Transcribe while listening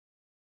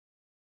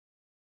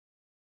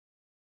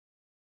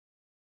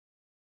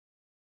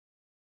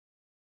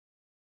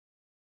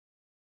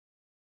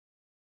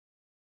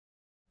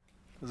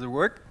Does it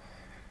work?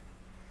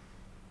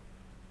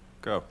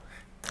 Go.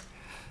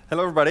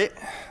 Hello, everybody.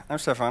 I'm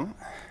Stefan,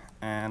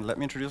 and let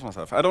me introduce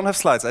myself. I don't have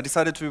slides. I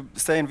decided to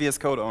stay in VS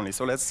Code only,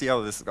 so let's see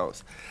how this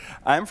goes.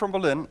 I'm from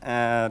Berlin,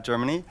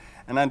 Germany,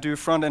 and I do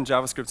front-end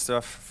JavaScript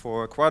stuff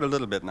for quite a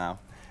little bit now.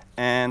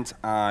 And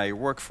I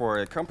work for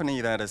a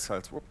company that is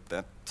called, whoop,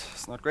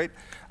 that's not great.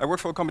 I work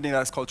for a company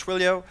that is called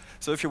Twilio.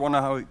 So if you want to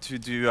know how to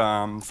do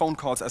phone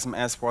calls,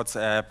 SMS,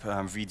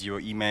 WhatsApp, video,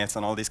 emails,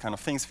 and all these kind of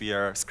things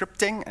via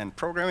scripting and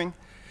programming,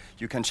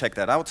 you can check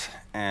that out.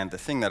 And the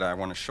thing that I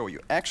want to show you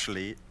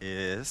actually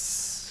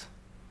is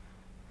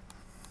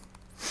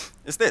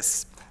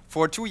this.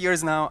 For 2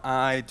 years now,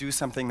 I do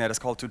something that is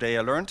called Today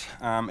I Learned.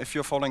 If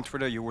you're following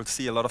Twitter, you will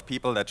see a lot of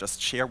people that just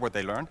share what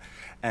they learned,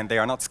 and they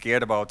are not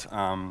scared about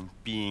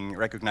being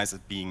recognized as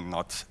being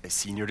not a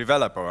senior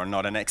developer or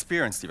not an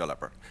experienced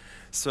developer.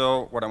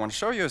 So what I want to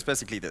show you is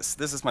basically this.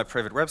 This is my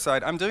private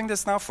website. I'm doing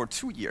this now for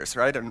 2 years,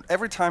 right? And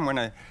every time when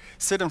I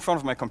sit in front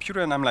of my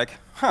computer and I'm like,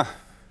 huh,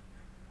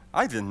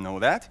 I didn't know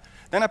that,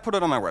 then I put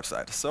it on my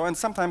website. So, and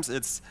sometimes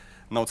it's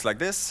notes like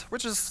this,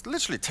 which is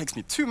literally takes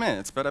me 2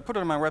 minutes, but I put it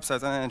on my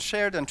website and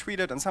share it and tweet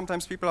it, and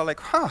sometimes people are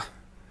like, huh,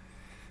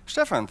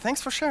 Stefan,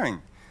 thanks for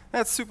sharing.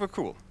 That's super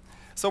cool.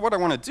 So what I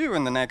want to do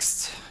in the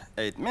next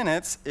 8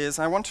 minutes is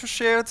I want to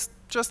share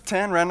just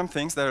 10 random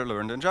things that I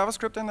learned in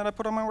JavaScript and that I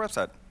put on my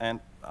website, and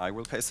I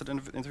will paste it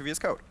into VS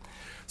Code.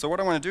 So what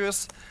I want to do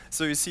is,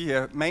 so you see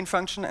here main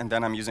function, and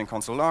then I'm using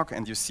console log,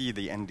 and you see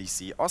the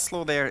NDC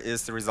Oslo there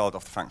is the result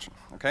of the function,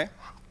 okay?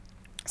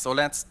 So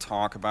let's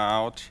talk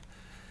about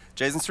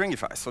JSON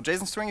Stringify. So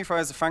JSON Stringify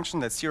is a function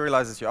that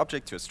serializes your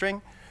object to a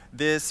string.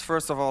 This,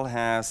 first of all,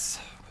 has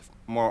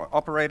more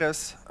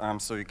operators,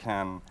 so you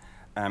can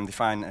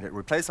define a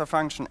replacer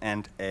function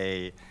and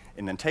a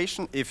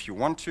indentation if you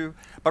want to.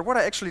 But what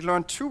I actually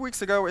learned 2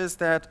 weeks ago is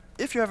that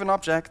if you have an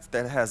object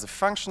that has a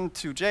function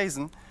to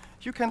JSON,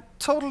 you can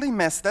totally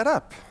mess that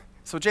up.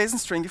 So JSON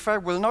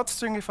Stringify will not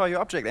stringify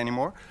your object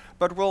anymore,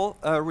 but will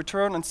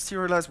return and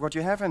serialize what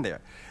you have in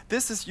there.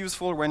 This is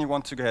useful when you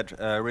want to get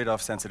rid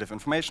of sensitive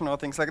information or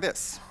things like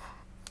this.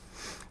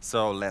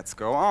 So let's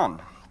go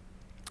on.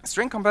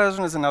 String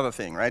comparison is another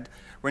thing, right?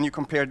 When you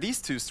compare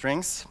these two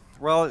strings,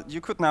 well,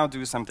 you could now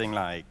do something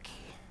like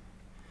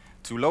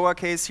two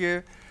lowercase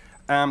here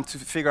to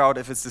figure out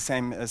if it's the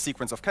same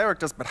sequence of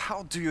characters, but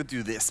how do you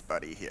do this,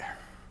 buddy, here,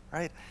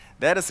 right?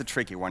 That is a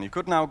tricky one. You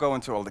could now go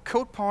into all the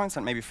code points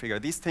and maybe figure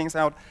these things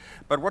out,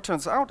 but what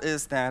turns out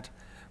is that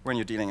when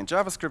you're dealing in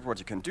JavaScript, what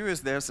you can do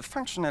is there's a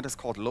function that is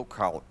called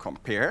local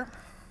compare,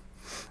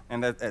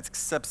 and that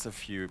accepts a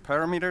few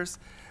parameters.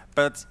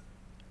 But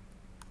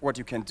what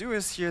you can do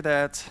is here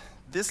that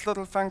this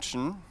little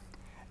function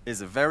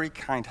is a very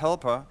kind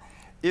helper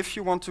if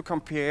you want to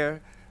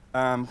compare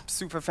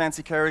super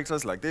fancy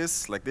characters like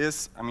this, like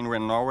this. I mean, we're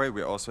in Norway,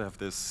 we also have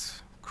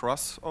this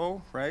cross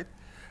O, right?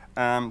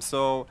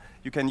 So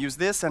you can use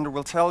this, and it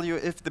will tell you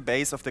if the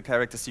base of the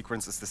character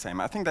sequence is the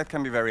same. I think that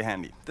can be very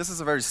handy. This is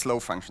a very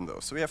slow function, though,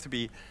 so we have to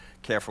be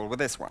careful with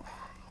this one.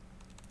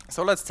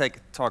 So let's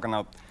talk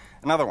about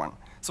another one.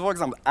 So for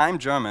example, I'm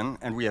German,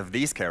 and we have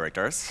these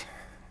characters.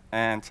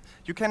 And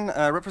you can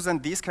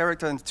represent these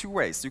characters in 2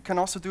 ways. You can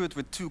also do it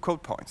with 2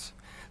 code points.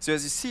 So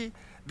as you see,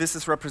 this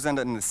is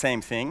represented in the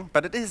same thing,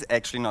 but it is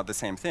actually not the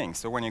same thing.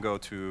 So when you go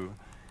to,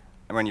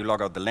 when you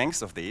log out the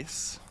lengths of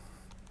these,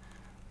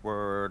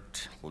 word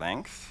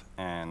length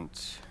and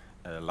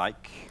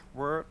like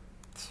word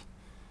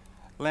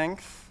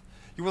length,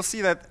 you will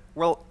see that,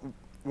 well,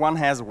 one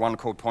has 1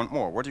 code point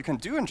more. What you can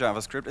do in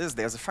JavaScript is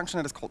there's a function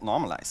that is called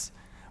normalize,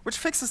 which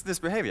fixes this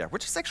behavior,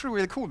 which is actually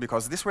really cool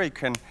because this way you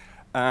can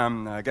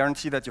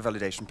guarantee that your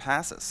validation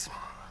passes.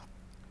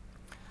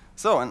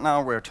 So, and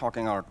now we're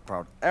talking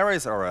about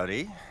arrays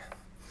already.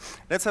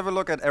 Let's have a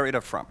look at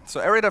array.from. So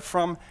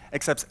array.from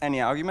accepts any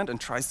argument and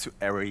tries to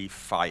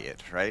arrayify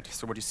it, right?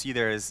 So what you see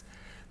there is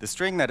the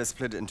string that is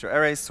split into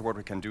arrays. So what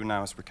we can do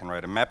now is we can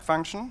write a map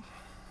function,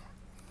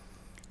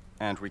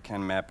 and we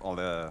can map all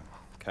the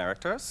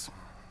characters,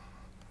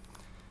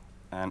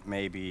 and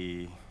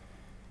maybe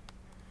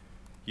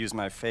use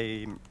my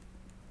favorite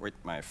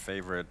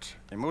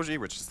emoji,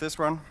 which is this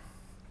one.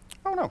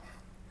 Oh no,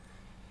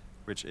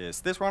 which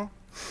is this one.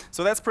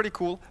 So that's pretty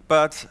cool,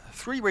 but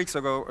 3 weeks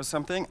ago or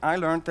something, I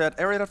learned that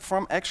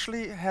array.from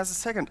actually has a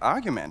second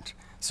argument.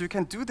 So you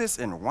can do this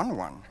in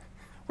 1.1,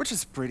 which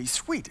is pretty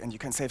sweet, and you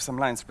can save some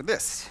lines with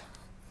this.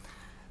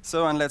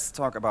 So, and let's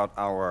talk about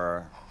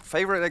our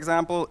favorite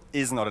example,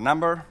 is not a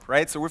number,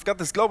 right? So we've got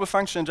this global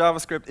function in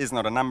JavaScript, is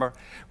not a number,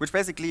 which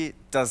basically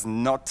does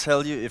not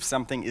tell you if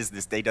something is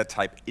this data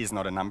type is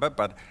not a number,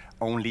 but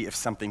only if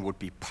something would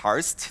be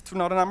parsed to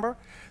not a number.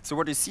 So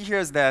what you see here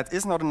is that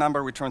is not a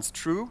number returns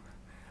true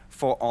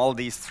for all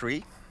these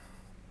 3,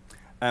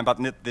 but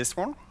not this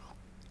one.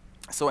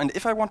 So, and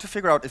if I want to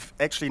figure out if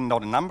actually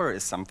not a number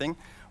is something,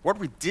 what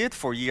we did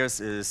for years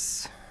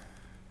is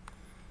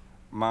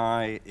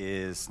my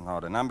is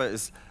not a number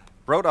is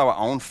wrote our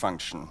own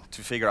function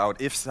to figure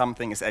out if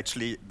something is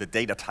actually the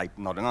data type,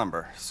 not a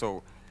number.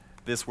 So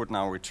this would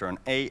now return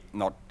a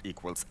not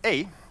equals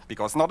a,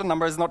 because not a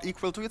number is not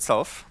equal to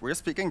itself. We're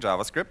speaking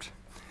JavaScript.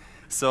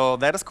 So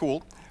that is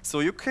cool.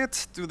 So you could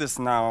do this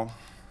now,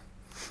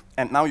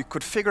 and now you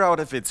could figure out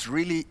if it's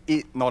really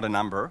not a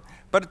number.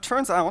 But it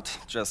turns out,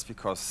 just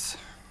because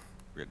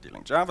we're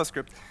dealing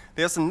JavaScript,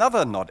 there's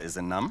another not is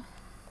a num.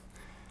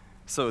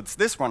 So it's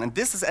this one, and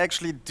this is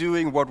actually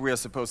doing what we are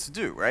supposed to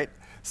do, right?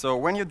 So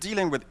when you're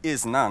dealing with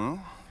is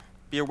none,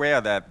 be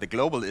aware that the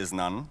global is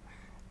none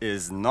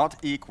is not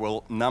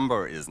equal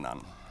number is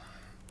none.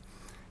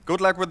 Good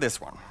luck with this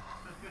one.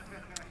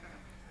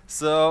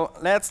 So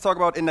let's talk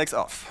about index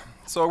of.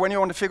 So when you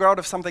want to figure out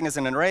if something is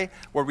in an array,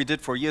 what we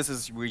did for years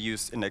is we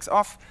used index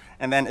of,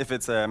 and then if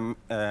it's a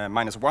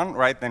 -1,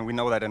 right, then we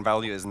know that in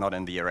value is not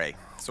in the array.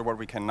 So what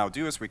we can now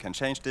do is we can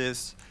change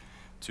this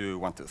to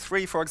 1 to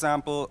 3, for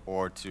example,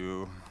 or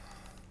to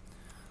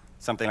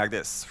something like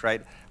this,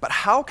 right? But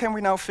how can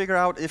we now figure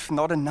out if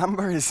not a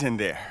number is in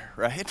there,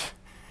 right?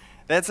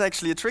 That's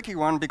actually a tricky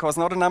one, because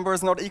not a number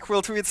is not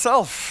equal to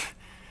itself.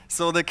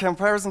 So the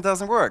comparison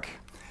doesn't work.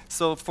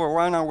 So for a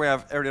while now, we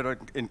have area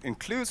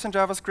includes in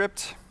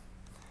JavaScript,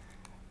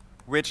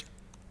 which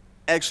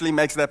actually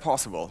makes that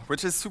possible,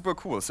 which is super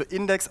cool. So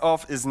index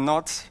of is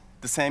not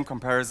the same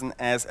comparison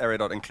as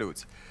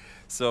area.includes.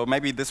 So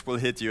maybe this will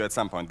hit you at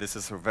some point. This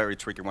is a very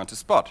tricky one to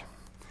spot.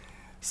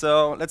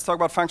 So let's talk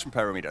about function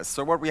parameters.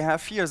 So what we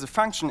have here is a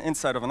function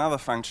inside of another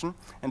function.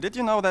 And did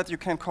you know that you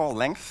can call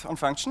length on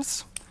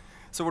functions?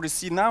 So what you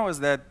see now is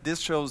that this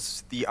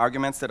shows the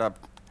arguments that are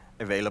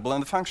available in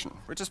the function,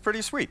 which is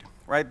pretty sweet,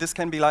 right? This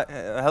can be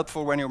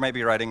helpful when you're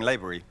maybe writing a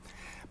library.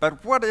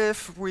 But what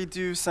if we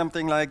do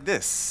something like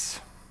this,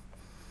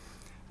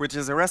 which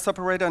is a REST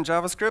operator in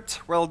JavaScript?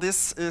 Well,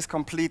 this is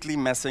completely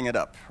messing it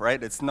up,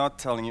 right? It's not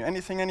telling you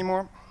anything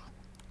anymore.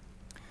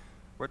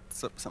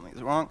 What's up? Something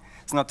is wrong.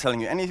 It's not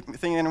telling you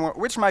anything anymore,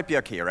 which might be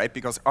okay, right?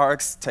 Because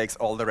args takes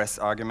all the REST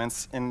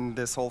arguments in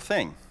this whole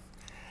thing.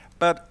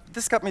 But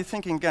this got me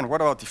thinking again,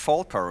 what about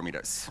default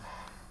parameters?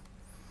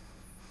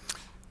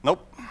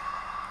 Nope,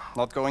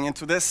 not going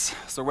into this.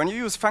 So when you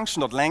use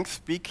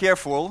function.length, be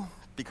careful,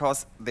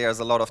 because there's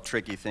a lot of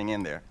tricky thing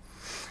in there.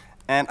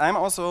 And I'm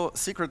also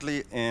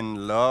secretly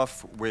in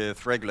love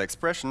with regular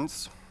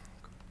expressions.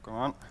 Go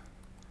on.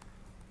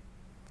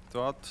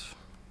 Dot.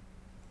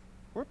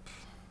 Whoop.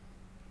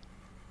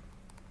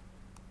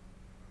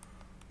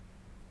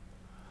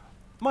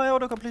 My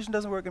autocompletion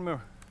doesn't work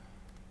anymore.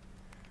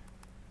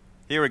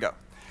 Here we go.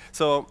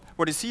 So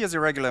what you see is a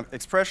regular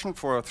expression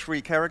for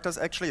 3 characters.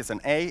 Actually, it's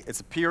an A, it's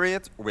a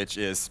period, which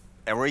is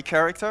every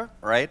character,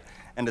 right?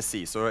 And a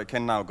C. So I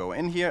can now go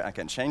in here, I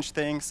can change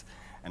things,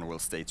 and it will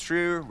stay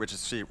true, which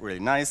is really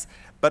nice.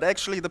 But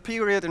actually, the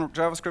period in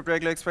JavaScript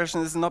regular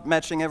expression is not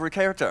matching every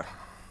character.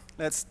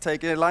 Let's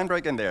take a line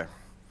break in there.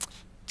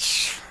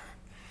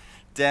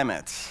 Damn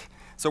it.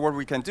 So what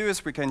we can do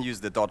is we can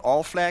use the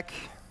 .all flag,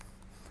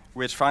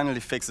 which finally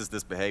fixes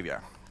this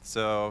behavior.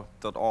 So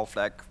 .all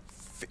flag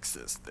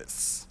fixes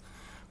this.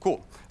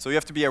 Cool. So you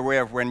have to be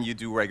aware of when you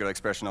do regular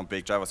expression on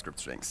big JavaScript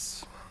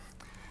strings.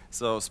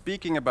 So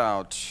speaking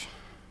about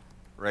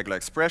regular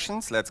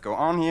expressions, let's go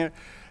on here.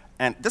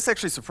 And this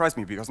actually surprised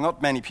me, because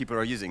not many people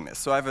are using this.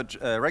 So I have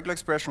a regular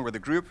expression with a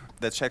group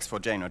that checks for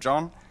Jane or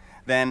John,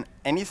 then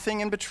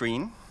anything in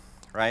between,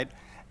 right?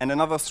 And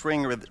another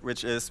string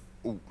which is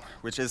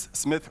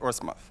Smith or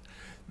Smuth.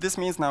 This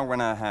means now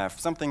when I have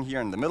something here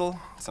in the middle,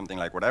 something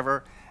like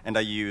whatever, and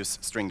I use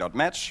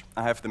string.match,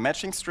 I have the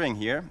matching string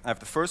here. I have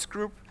the first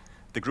group,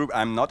 the group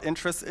I'm not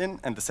interested in,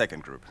 and the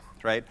second group,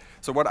 right?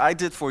 So what I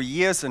did for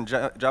years in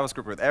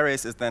JavaScript with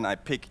arrays is then I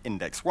pick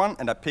index 1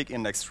 and I pick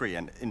index 3,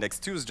 and index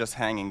 2 is just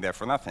hanging there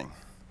for nothing.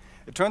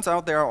 It turns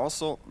out there are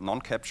also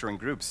non-capturing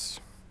groups,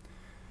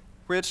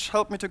 which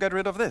helped me to get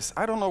rid of this.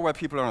 I don't know why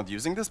people are not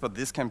using this, but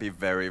this can be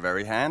very,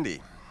 very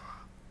handy.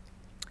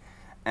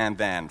 And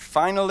then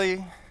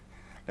finally,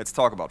 let's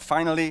talk about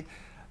finally,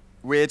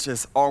 which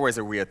is always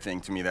a weird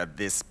thing to me that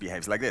this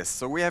behaves like this.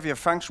 So we have here a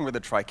function with a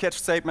try-catch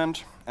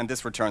statement, and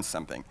this returns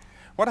something.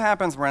 What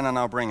happens when I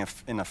now bring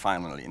in a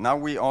finally? Now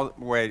we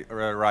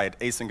write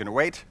async and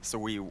await, so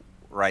we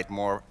write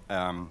more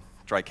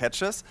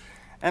try-catches,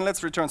 and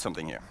let's return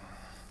something here.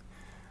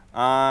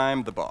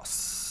 I'm the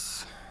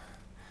boss.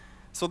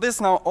 So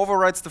this now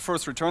overwrites the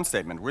first return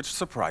statement, which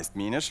surprised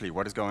me initially.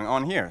 What is going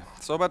on here?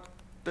 So, but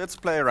let's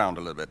play around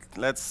a little bit.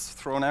 Let's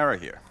throw an error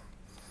here.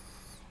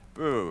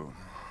 Boo.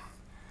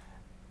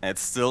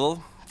 It's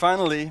still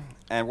finally,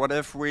 and what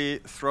if we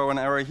throw an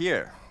error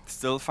here?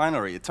 Still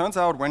finally. It turns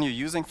out when you're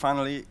using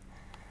finally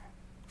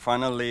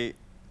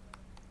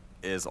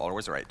is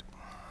always right,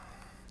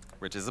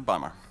 which is a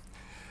bummer.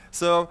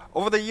 So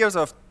over the years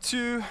of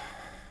 2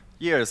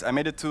 years, I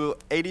made it to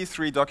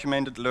 83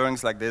 documented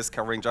learnings like this,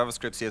 covering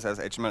JavaScript, CSS,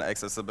 HTML,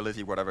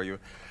 accessibility,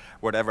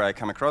 whatever I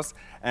come across.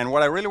 And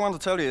what I really want to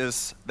tell you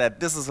is that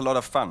this is a lot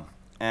of fun.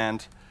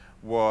 And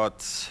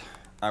what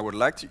I would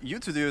like you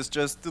to do is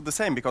just do the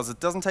same, because it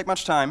doesn't take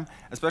much time,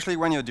 especially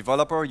when you're a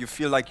developer, you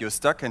feel like you're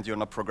stuck and you're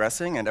not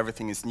progressing and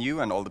everything is new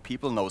and all the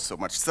people know so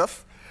much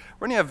stuff.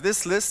 When you have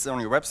this list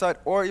on your website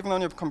or even on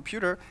your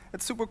computer,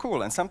 it's super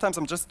cool. And sometimes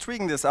I'm just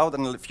tweaking this out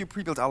and a few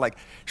people are like,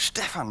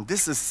 Stefan,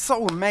 this is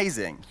so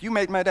amazing. You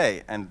made my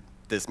day. And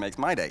this makes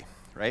my day,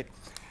 right?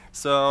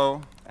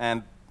 So,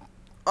 and,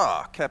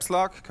 caps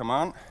lock, come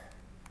on.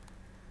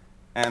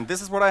 And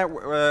this is what I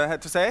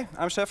had to say.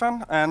 I'm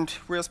Stefan, and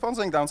we're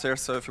sponsoring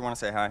downstairs, so if you want to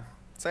say hi,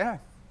 say hi.